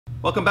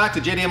Welcome back to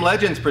JDM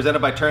Legends, presented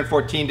by Turn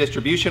 14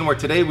 Distribution, where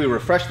today we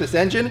refresh this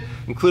engine,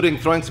 including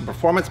throwing some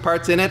performance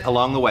parts in it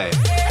along the way.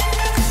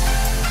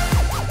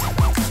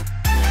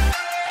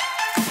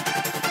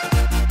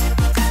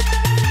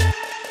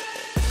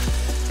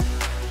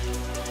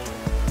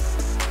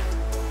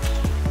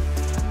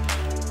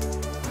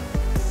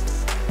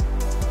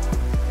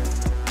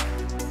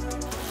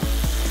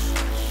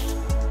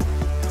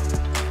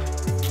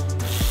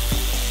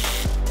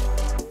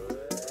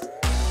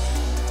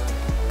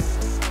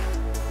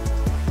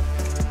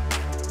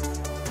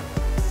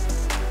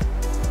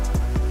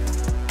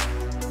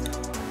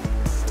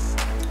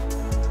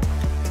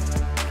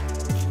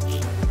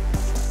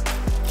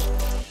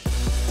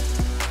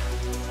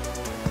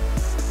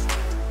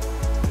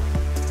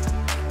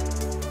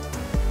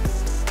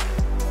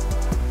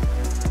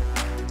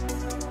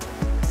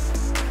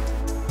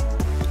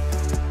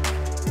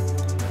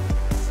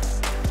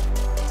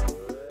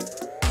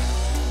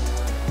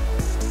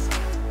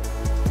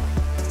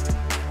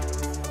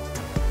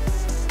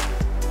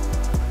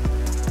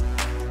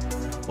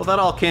 Well, that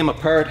all came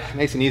apart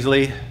nice and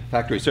easily.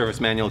 Factory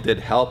service manual did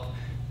help,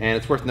 and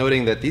it's worth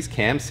noting that these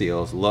cam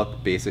seals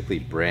look basically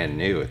brand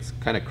new. It's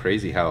kind of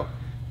crazy how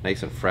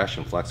nice and fresh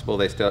and flexible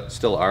they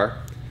still are.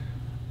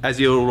 As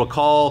you'll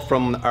recall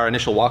from our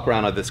initial walk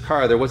around of this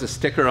car, there was a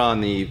sticker on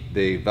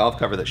the valve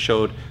cover that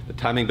showed the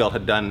timing belt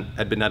had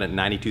been done at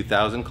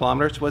 92,000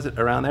 kilometers. Was it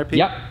around there, Pete?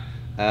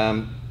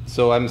 Yep.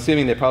 So I'm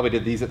assuming they probably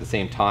did these at the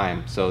same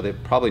time, so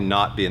they've probably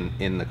not been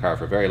in the car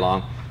for very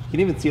long. You can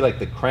even see like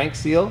the crank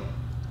seal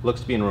looks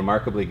to be in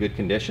remarkably good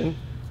condition.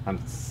 I'm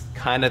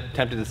kind of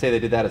tempted to say they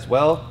did that as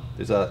well.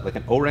 There's like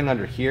an O-ring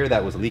under here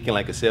that was leaking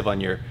like a sieve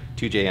on your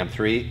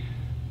 2JM3.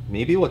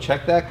 Maybe we'll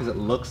check that because it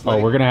looks like...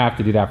 Oh, we're gonna have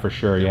to do that for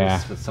sure, yeah.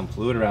 With some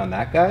fluid around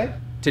that guy.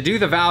 To do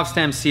the valve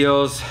stem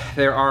seals,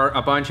 there are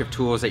a bunch of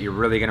tools that you're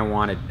really gonna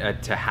want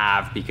to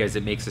have because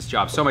it makes this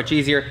job so much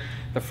easier.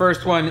 The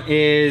first one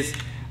is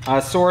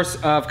a source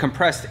of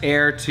compressed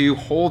air to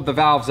hold the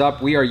valves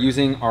up. We are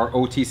using our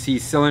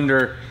OTC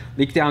cylinder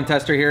leak down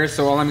tester here.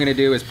 So all I'm gonna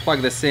do is plug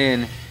this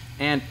in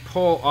and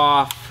pull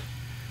off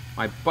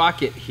my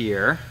bucket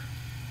here.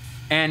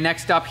 And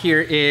next up here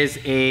is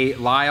a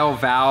Lyle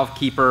valve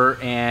keeper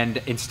and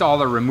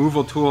installer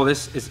removal tool.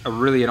 This is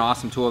an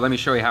awesome tool. Let me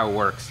show you how it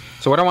works.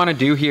 So what I wanna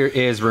do here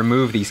is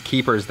remove these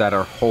keepers that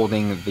are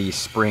holding the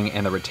spring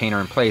and the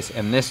retainer in place.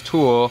 And this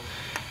tool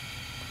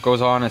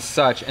goes on as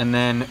such, and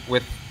then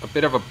with a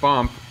bit of a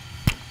bump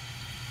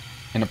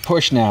and a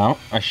push now,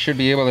 I should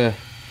be able to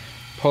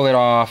pull it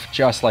off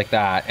just like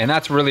that. And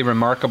that's really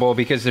remarkable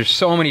because there's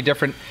so many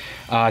different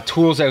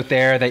tools out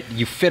there that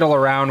you fiddle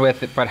around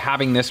with, but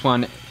having this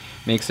one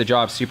makes the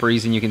job super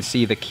easy, and you can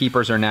see the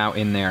keepers are now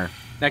in there.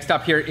 Next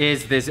up here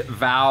is this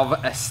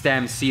valve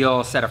stem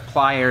seal set of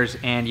pliers,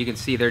 and you can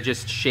see they're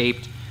just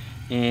shaped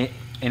in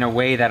a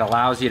way that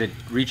allows you to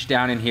reach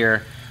down in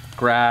here,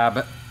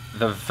 grab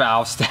the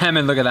valve stem,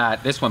 and look at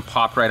that, this one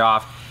popped right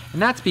off.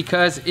 And that's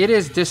because it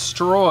is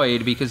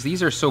destroyed because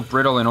these are so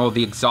brittle and old.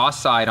 The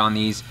exhaust side on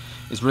these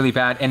is really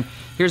bad. And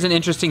here's an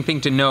interesting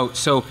thing to note.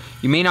 So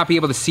you may not be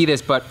able to see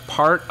this, but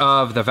part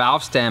of the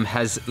valve stem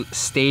has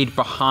stayed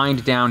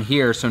behind down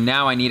here. So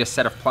now I need a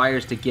set of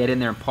pliers to get in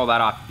there and pull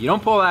that off. If you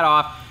don't pull that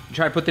off, you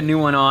try to put the new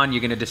one on,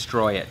 you're gonna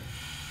destroy it.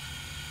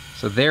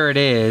 So there it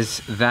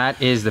is.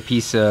 That is the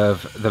piece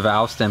of the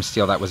valve stem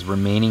steel that was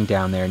remaining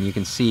down there. And you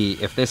can see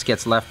if this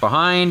gets left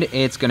behind,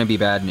 it's gonna be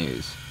bad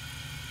news.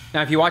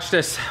 Now, if you watched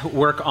us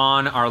work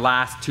on our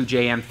last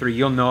 2JM3,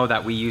 you'll know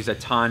that we use a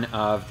ton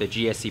of the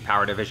GSC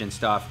Power Division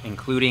stuff,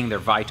 including their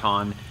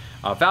Viton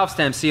valve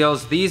stem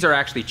seals. These are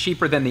actually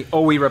cheaper than the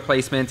OE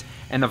replacement,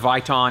 and the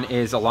Viton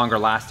is a longer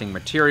lasting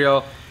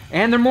material,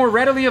 and they're more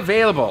readily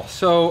available.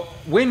 So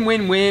win,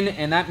 win, win,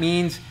 and that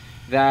means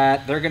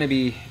that they're gonna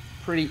be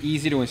pretty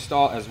easy to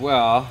install as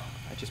well.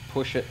 I just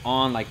push it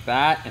on like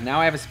that, and now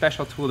I have a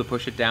special tool to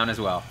push it down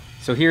as well.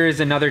 So here is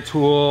another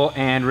tool,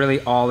 and really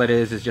all it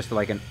is just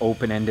like an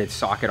open-ended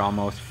socket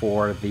almost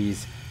for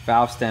these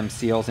valve stem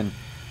seals, and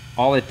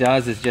all it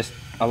does is just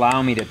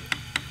allow me to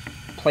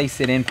place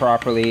it in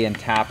properly and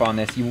tap on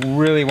this. You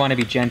really want to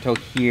be gentle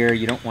here.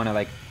 You don't want to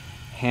like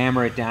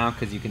hammer it down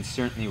because you can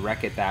certainly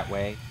wreck it that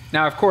way.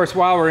 Now, of course,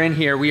 while we're in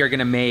here, we are going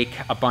to make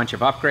a bunch of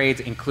upgrades,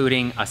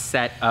 including a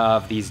set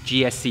of these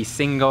GSC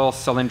single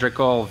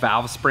cylindrical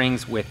valve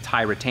springs with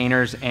tie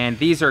retainers, and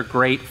these are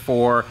great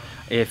for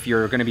if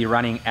you're going to be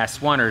running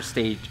S1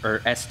 or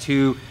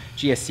S2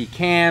 GSC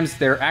cams.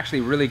 They're actually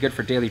really good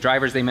for daily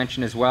drivers, they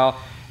mentioned as well.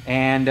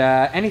 And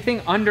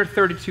anything under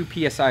 32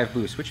 PSI of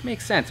boost, which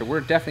makes sense. So we're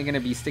definitely going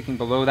to be sticking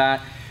below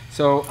that.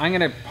 So I'm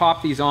going to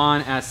pop these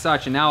on as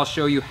such, and now I'll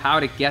show you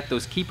how to get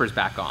those keepers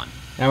back on.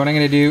 Now what I'm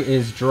going to do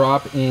is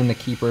drop in the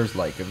keepers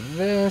like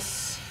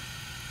this.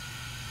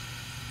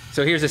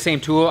 So here's the same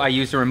tool I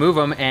used to remove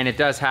them, and it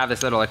does have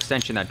this little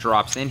extension that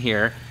drops in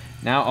here.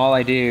 Now all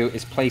I do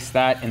is place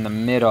that in the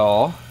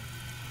middle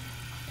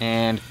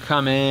and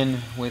come in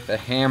with a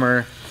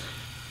hammer.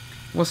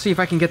 We'll see if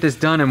I can get this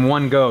done in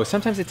one go.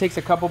 Sometimes it takes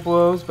a couple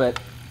blows, but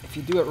if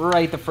you do it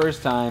right the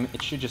first time,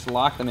 it should just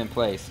lock them in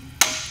place.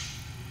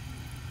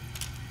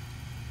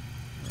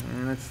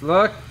 Let's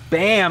look.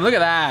 Bam, look at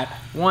that.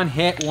 One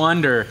hit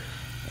wonder.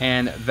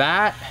 And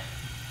that,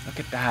 look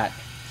at that.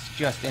 It's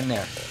just in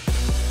there.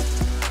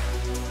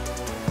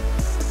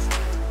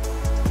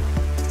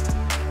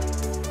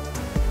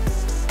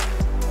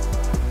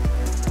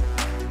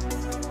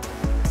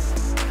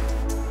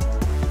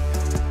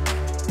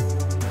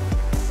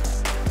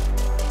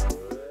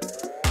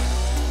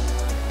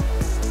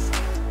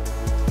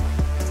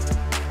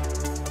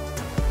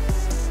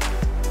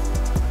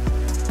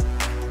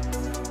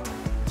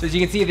 So as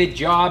you can see, the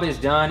job is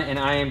done, and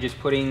I am just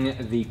putting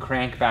the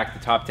crank back to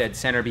top dead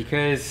center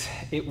because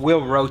it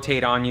will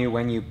rotate on you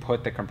when you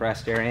put the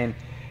compressed air in.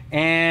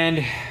 And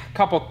a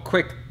couple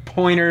quick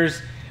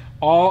pointers.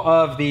 All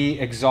of the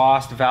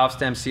exhaust valve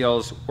stem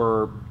seals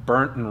were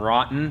burnt and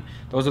rotten.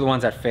 Those are the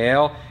ones that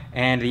fail,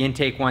 and the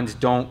intake ones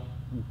don't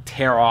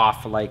tear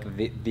off like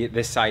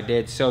this side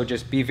did. So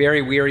just be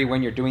very wary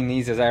when you're doing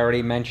these, as I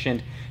already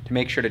mentioned, to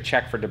make sure to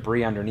check for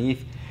debris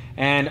underneath.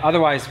 And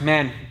otherwise,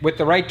 man, with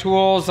the right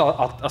tools,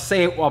 I'll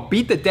say it, I'll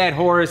beat the dead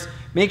horse.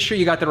 Make sure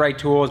you got the right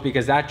tools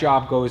because that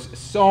job goes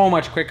so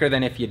much quicker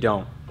than if you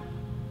don't.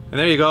 And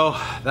there you go.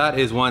 That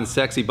is one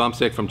sexy bump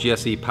stick from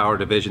GSE Power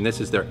Division.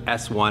 This is their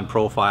S1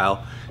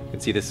 profile. You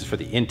can see this is for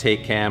the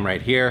intake cam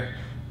right here.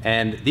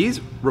 And these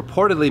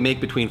reportedly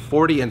make between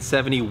 40 and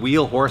 70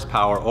 wheel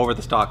horsepower over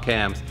the stock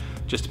cams,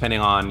 just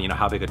depending on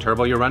how big a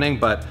turbo you're running.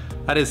 But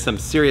that is some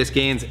serious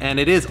gains, and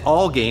it is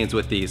all gains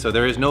with these. So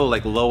there is no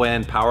like low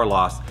end power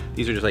loss.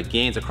 These are just like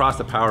gains across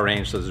the power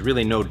range. So there's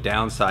really no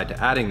downside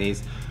to adding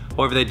these.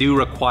 However, they do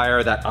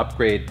require that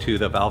upgrade to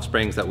the valve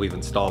springs that we've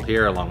installed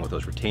here along with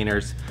those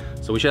retainers.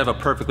 So we should have a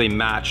perfectly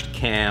matched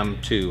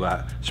cam to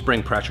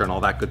spring pressure and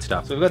all that good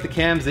stuff. So we've got the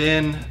cams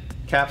in,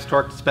 caps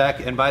torqued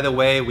spec. And by the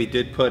way, we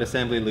did put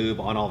assembly lube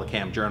on all the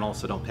cam journals,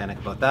 so don't panic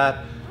about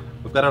that.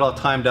 We've got it all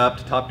timed up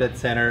to top dead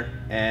center,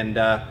 and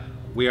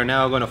we are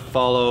now going to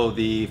follow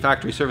the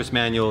factory service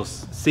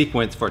manual's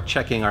sequence for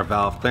checking our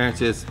valve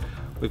clearances.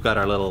 We've got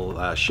our little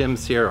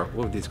shims here, or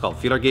what are these called,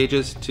 feeler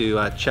gauges,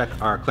 to check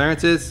our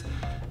clearances.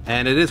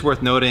 And it is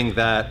worth noting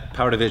that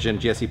Power Division,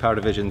 GSE Power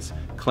Division's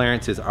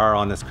clearances are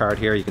on this card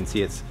here. You can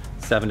see it's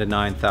 7 to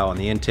 9 thou on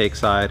the intake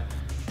side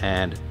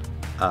and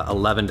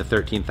 11 to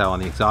 13 thou on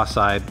the exhaust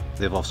side.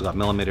 They've also got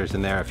millimeters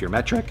in there if you're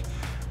metric,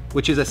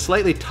 which is a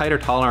slightly tighter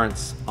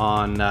tolerance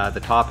on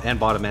the top and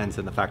bottom ends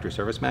than the factory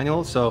service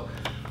manual. So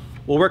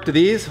we'll work to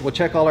these, we'll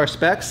check all our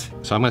specs.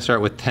 So I'm gonna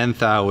start with 10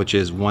 thou, which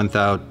is 1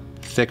 thou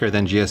thicker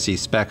than GSE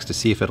specs, to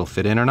see if it'll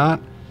fit in or not.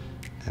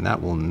 And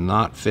that will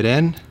not fit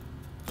in.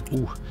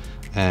 Ooh.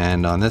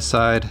 And on this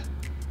side,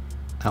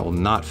 that will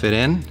not fit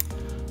in.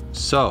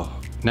 So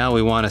now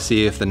we wanna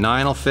see if the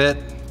 9 will fit.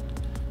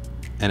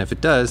 And if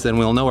it does, then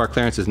we'll know our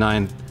clearance is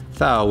 9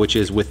 thou, which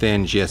is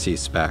within GSE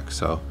spec.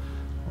 So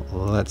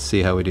let's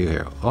see how we do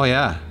here. Oh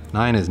yeah,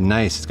 9 is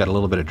nice. It's got a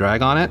little bit of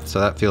drag on it, so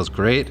that feels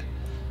great.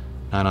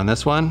 9 on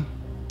this one,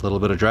 a little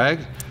bit of drag.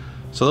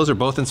 So those are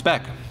both in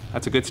spec.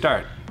 That's a good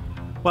start.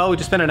 Well, we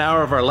just spent an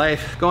hour of our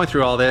life going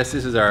through all this.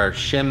 This is our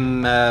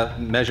shim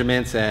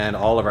measurements and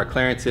all of our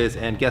clearances,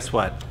 and guess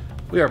what?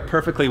 We are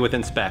perfectly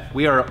within spec.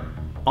 We are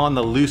on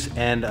the loose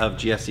end of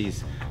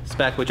GSE's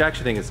spec, which I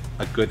actually think is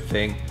a good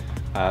thing.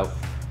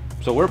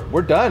 So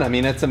we're done. I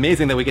mean, it's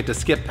amazing that we get to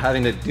skip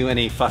having to do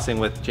any fussing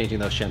with changing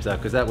those shims out,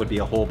 because that would be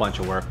a whole bunch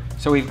of work.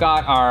 So we've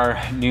got our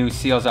new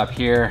seals up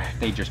here.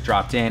 They just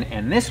dropped in.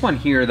 And this one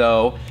here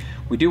though,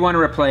 we do want to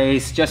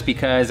replace just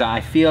because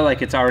I feel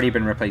like it's already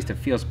been replaced. It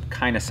feels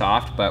kind of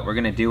soft, but we're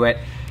gonna do it.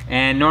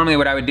 And normally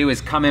what I would do is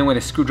come in with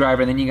a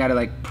screwdriver, and then you gotta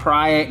like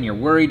pry it and you're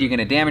worried you're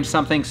gonna damage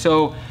something.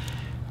 So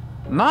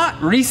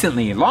not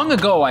recently, long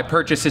ago I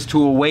purchased this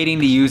tool waiting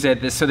to use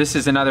it. So this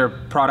is another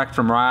product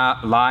from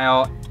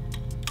Lyle.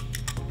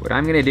 What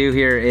I'm gonna do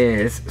here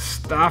is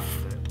stuff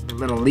the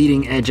little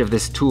leading edge of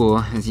this tool,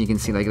 as you can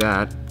see like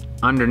that,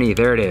 underneath,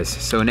 there it is.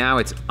 So now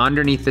it's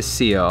underneath the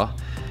seal,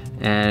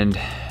 and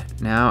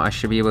now I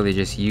should be able to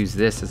just use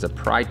this as a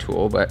pry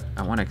tool, but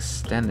I wanna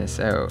extend this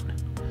out.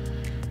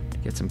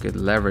 Get some good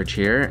leverage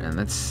here, and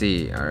let's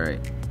see, all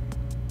right.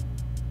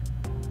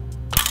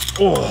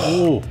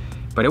 Oh,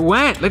 but it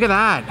went, look at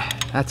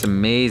that. That's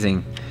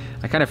amazing.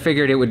 I kind of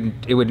figured it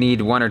would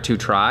need 1 or 2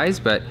 tries,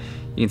 but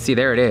you can see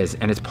there it is,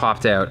 and it's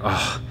popped out.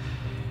 Oh.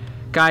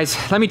 Guys,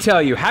 let me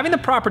tell you, having the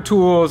proper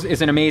tools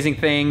is an amazing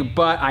thing,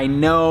 but I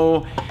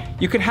know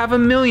you could have a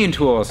million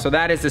tools, so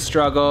that is the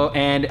struggle.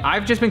 And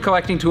I've just been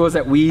collecting tools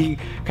that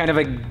kind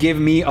of give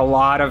me a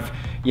lot of,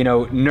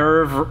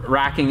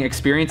 nerve-wracking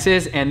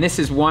experiences, and this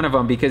is one of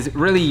them, because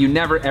really you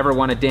never ever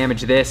want to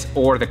damage this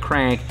or the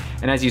crank.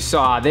 And as you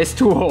saw, this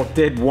tool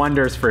did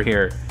wonders for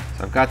here.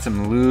 So I've got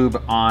some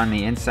lube on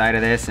the inside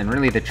of this, and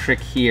really the trick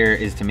here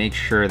is to make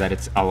sure that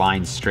it's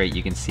aligned straight.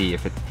 You can see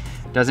if it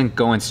doesn't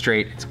go in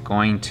straight, it's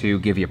going to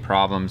give you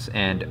problems.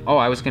 And oh,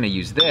 I was gonna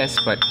use this,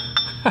 but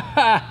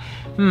I'm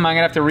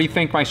gonna have to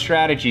rethink my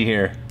strategy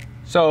here.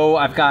 So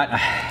I've got,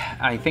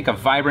 I think, a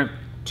Vibrant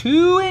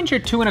 2-inch or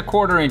 2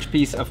 1/4 inch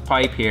piece of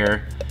pipe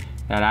here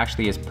that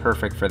actually is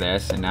perfect for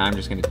this. And now I'm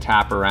just gonna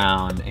tap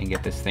around and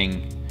get this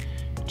thing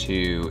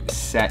to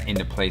set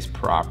into place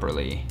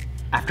properly.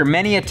 After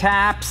many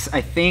taps,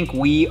 I think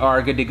we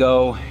are good to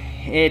go.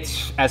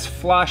 It's as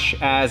flush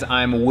as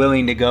I'm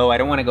willing to go. I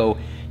don't want to go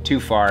too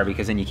far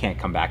because then you can't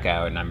come back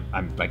out, and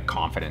I'm like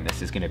confident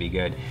this is gonna be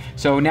good.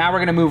 So now we're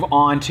gonna move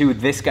on to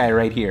this guy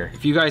right here.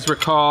 If you guys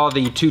recall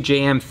the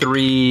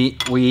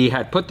 2JM3, we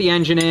had put the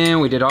engine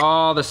in, we did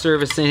all the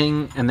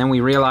servicing, and then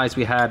we realized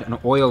we had an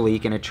oil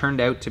leak, and it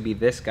turned out to be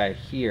this guy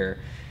here,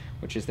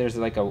 which is, there's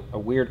like a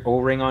weird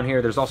O-ring on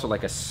here. There's also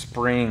like a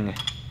spring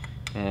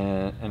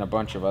and a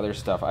bunch of other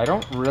stuff. I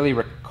don't really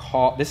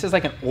recall. This is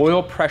like an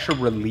oil pressure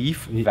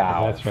relief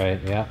valve. That's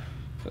right, yeah.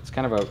 So it's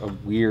kind of a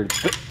weird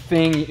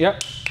thing.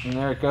 Yep, and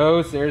there it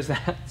goes. There's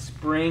that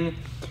spring.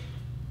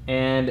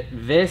 And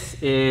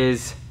this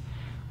is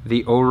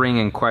the O-ring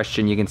in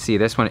question. You can see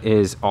this one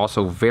is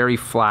also very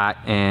flat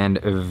and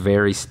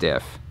very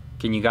stiff.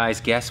 Can you guys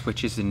guess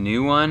which is the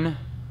new one?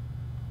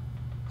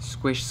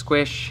 Squish,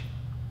 squish.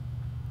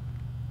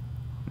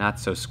 Not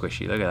so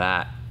squishy, look at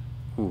that.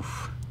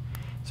 Oof.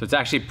 So it's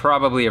actually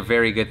probably a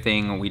very good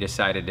thing we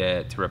decided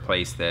to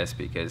replace this,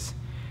 because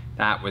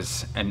that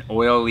was an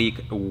oil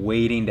leak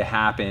waiting to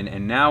happen.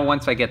 And now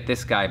once I get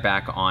this guy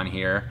back on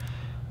here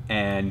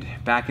and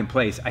back in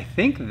place, I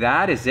think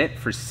that is it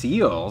for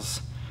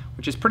seals,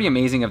 which is pretty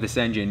amazing of this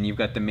engine. You've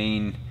got the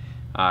main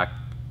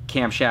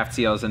camshaft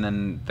seals and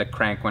then the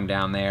crank one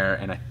down there,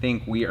 and I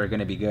think we are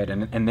gonna be good.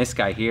 And this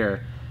guy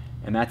here,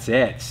 and that's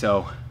it.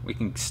 So we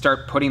can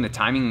start putting the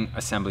timing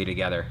assembly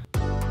together.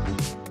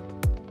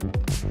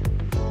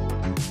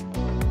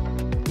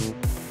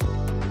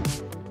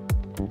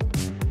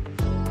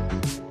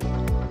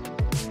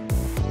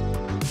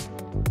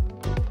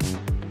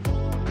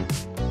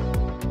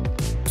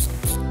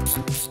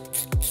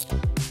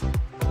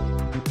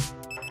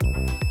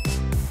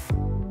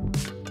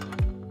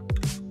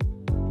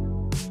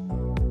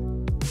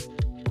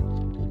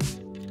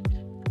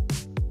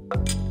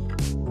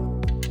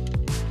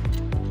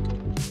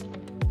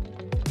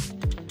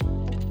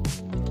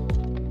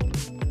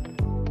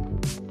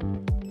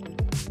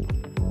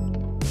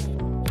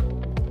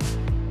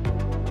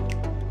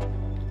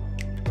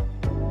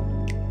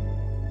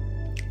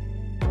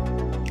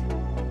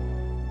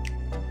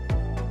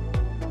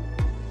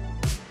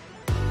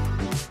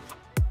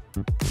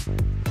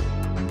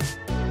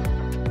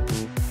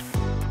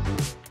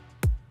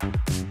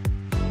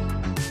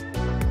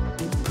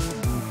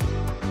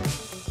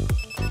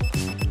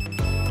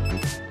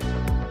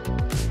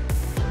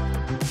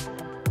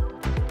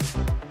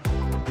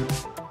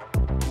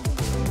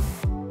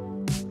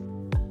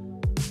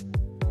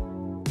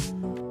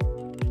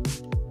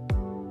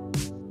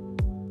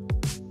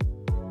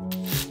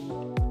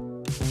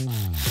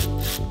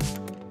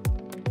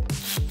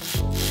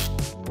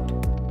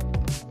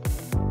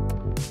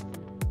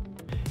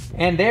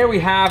 And there we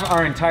have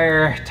our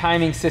entire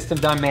timing system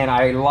done. Man,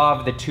 I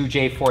love the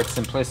 2J for its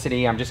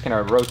simplicity. I'm just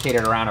gonna rotate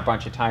it around a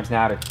bunch of times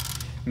now to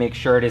make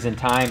sure it is in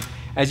time.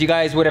 As you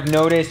guys would have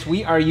noticed,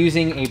 we are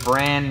using a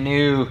brand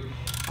new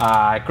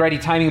Greddy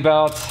timing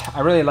belt. I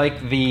really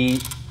like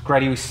the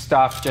Greddy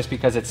stuff just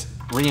because it's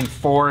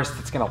reinforced,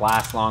 it's gonna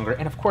last longer,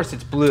 and of course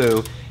it's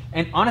blue.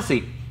 And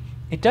honestly,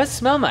 it does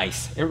smell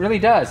nice, it really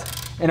does.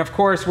 And of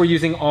course, we're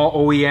using all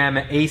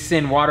OEM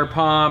ASIN water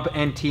pump,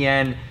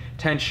 NTN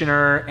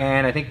tensioner,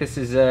 and I think this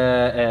is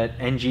a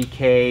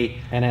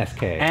NGK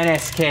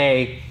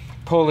NSK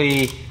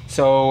pulley.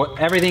 So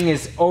everything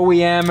is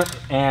OEM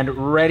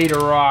and ready to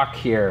rock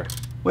here.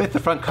 With the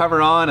front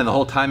cover on and the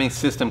whole timing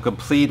system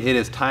complete, it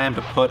is time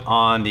to put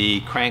on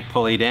the crank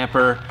pulley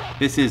damper.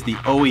 This is the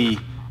OE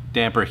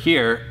damper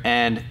here,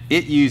 and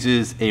it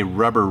uses a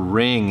rubber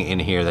ring in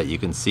here that you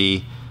can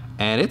see,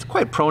 and it's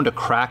quite prone to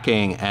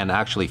cracking and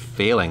actually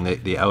failing.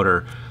 The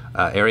outer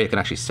area can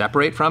actually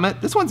separate from it.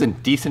 This one's in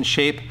decent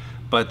shape,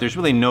 but there's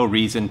really no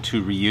reason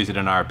to reuse it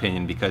in our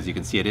opinion, because you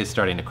can see it is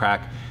starting to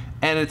crack.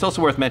 And it's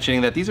also worth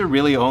mentioning that these are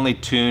really only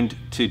tuned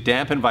to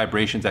dampen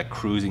vibrations at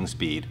cruising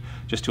speed,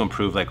 just to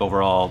improve like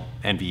overall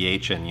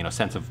NVH and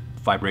sense of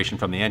vibration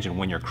from the engine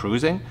when you're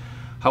cruising.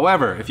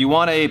 However, if you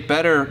want a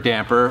better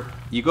damper,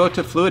 you go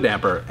to Fluid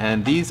Damper,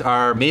 and these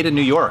are made in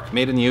New York,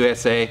 made in the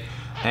USA,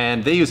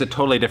 and they use a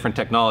totally different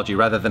technology.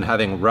 Rather than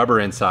having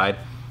rubber inside,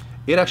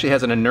 it actually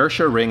has an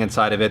inertia ring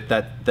inside of it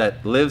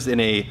that lives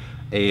in a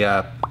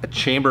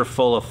chamber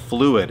full of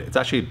fluid. It's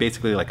actually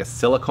basically like a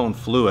silicone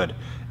fluid,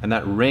 and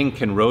that ring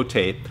can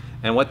rotate.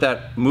 And what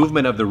that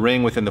movement of the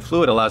ring within the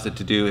fluid allows it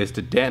to do is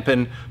to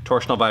dampen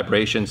torsional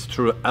vibrations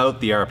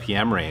throughout the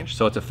RPM range.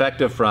 So it's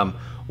effective from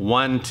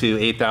 1 to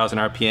 8,000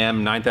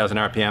 RPM, 9,000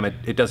 RPM,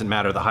 it doesn't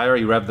matter. The higher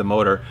you rev the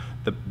motor,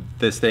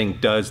 this thing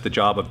does the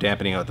job of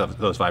dampening out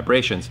those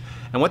vibrations.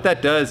 And what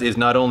that does is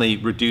not only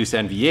reduce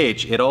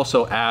NVH, it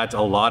also adds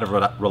a lot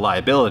of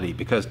reliability,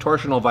 because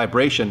torsional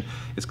vibration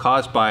is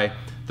caused by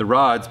the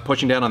rods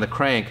pushing down on the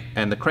crank,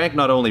 and the crank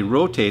not only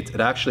rotates,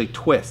 it actually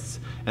twists.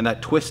 And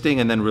that twisting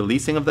and then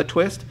releasing of the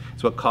twist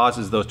is what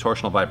causes those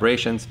torsional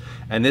vibrations,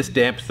 and this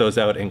damps those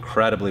out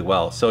incredibly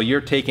well. So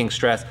you're taking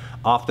stress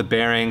off the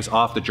bearings,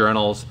 off the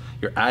journals,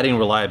 you're adding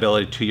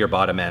reliability to your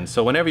bottom end.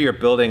 So whenever you're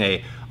building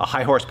a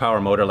high horsepower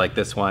motor like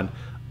this one,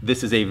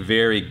 this is a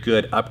very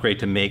good upgrade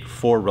to make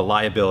for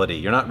reliability.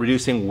 You're not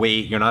reducing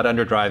weight, you're not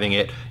underdriving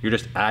it, you're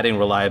just adding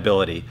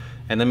reliability.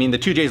 And I mean, the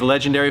 2J is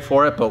legendary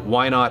for it, but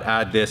why not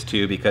add this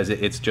too? Because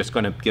it's just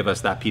going to give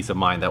us that peace of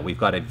mind that we've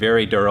got a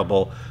very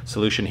durable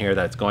solution here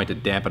that's going to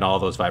dampen all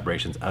those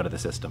vibrations out of the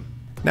system.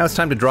 Now it's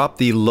time to drop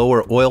the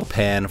lower oil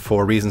pan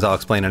for reasons I'll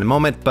explain in a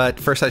moment, but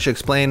first I should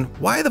explain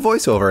why the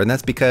voiceover, and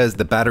that's because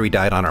the battery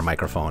died on our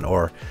microphone,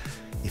 or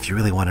if you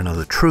really want to know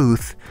the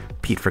truth,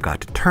 Pete forgot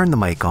to turn the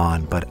mic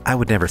on, but I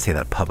would never say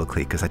that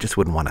publicly because I just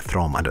wouldn't want to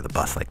throw him under the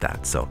bus like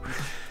that. So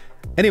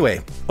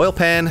anyway, oil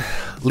pan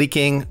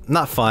leaking,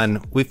 not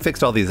fun. We've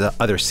fixed all these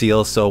other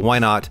seals, so why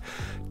not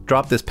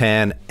drop this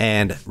pan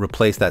and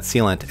replace that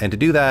sealant? And to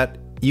do that,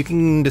 you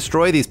can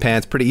destroy these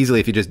pans pretty easily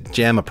if you just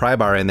jam a pry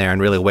bar in there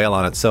and really wail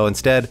on it. So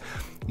instead,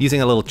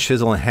 using a little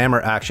chisel and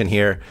hammer action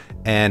here,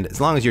 and as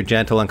long as you're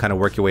gentle and kind of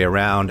work your way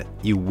around,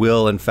 you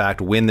will in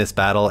fact win this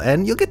battle,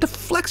 and you'll get to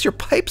flex your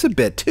pipes a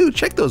bit too.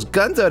 Check those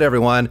guns out,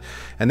 everyone.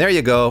 And there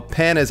you go,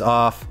 pan is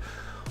off.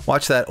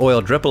 Watch that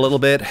oil drip a little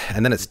bit,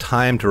 and then it's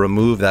time to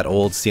remove that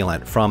old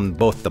sealant from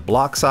both the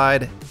block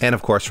side and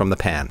of course from the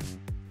pan.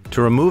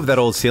 To remove that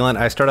old sealant,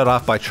 I started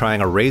off by trying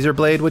a razor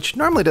blade, which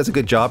normally does a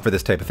good job for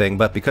this type of thing,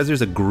 but because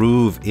there's a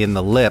groove in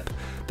the lip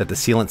that the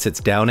sealant sits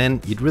down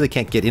in, you really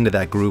can't get into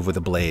that groove with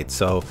a blade.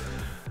 So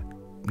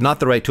not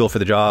the right tool for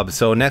the job.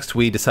 So next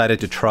we decided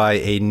to try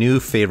a new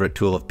favorite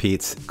tool of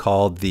Pete's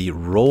called the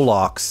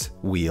Rolox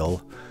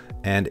wheel.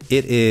 And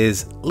it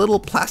is little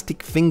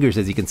plastic fingers,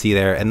 as you can see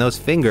there, and those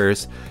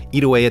fingers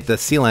eat away at the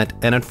sealant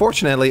and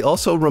unfortunately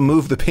also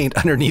remove the paint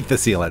underneath the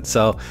sealant.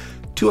 So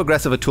too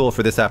aggressive a tool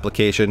for this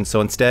application,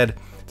 so instead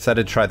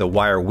decided to try the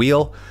wire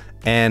wheel.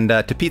 And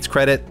to Pete's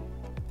credit,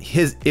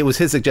 it was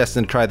his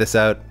suggestion to try this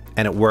out,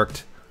 and it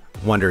worked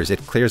wonders.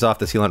 It clears off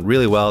the sealant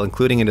really well,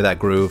 including into that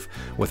groove,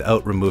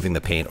 without removing the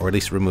paint, or at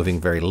least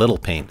removing very little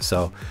paint.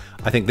 So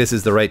I think this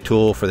is the right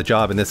tool for the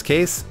job in this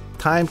case.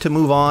 Time to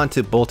move on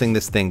to bolting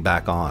this thing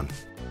back on.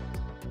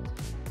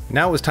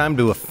 Now it was time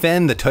to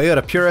offend the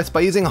Toyota purists by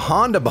using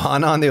Honda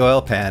Bond on the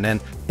oil pan.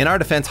 And in our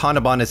defense,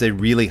 Honda Bond is a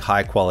really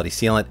high quality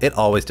sealant. It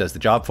always does the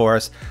job for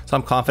us. So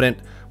I'm confident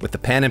with the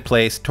pan in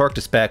place, torque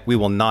to spec, we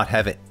will not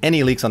have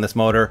any leaks on this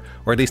motor,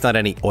 or at least not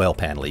any oil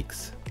pan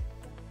leaks.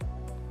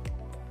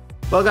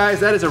 Well guys,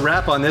 that is a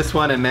wrap on this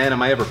one, and man,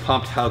 am I ever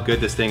pumped how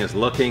good this thing is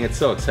looking. It's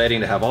so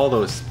exciting to have all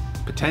those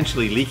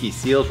potentially leaky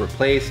seals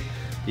replaced,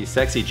 these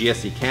sexy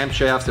GSC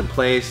camshafts in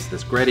place,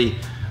 this gritty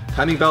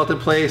timing belt in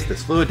place,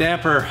 this fluid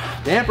damper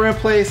in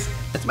place.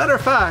 As a matter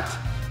of fact,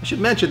 I should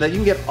mention that you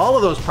can get all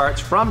of those parts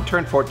from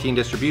Turn 14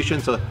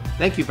 distribution, so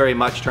thank you very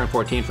much Turn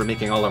 14 for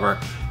making all of our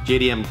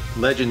JDM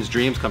Legends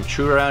dreams come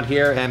true around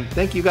here, and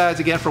thank you guys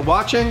again for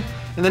watching.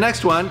 In the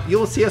next one,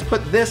 you'll see us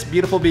put this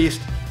beautiful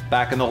beast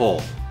back in the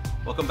hole.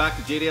 Welcome back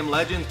to JDM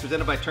Legends,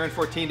 presented by Turn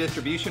 14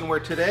 Distribution, where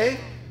today,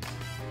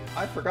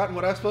 I've forgotten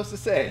what I was supposed to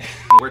say.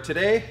 Where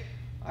today,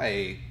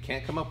 I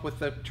can't come up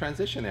with a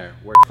transition there.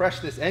 We're refresh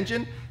this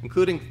engine,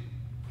 including,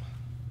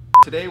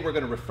 today we're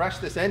gonna refresh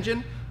this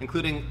engine,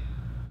 including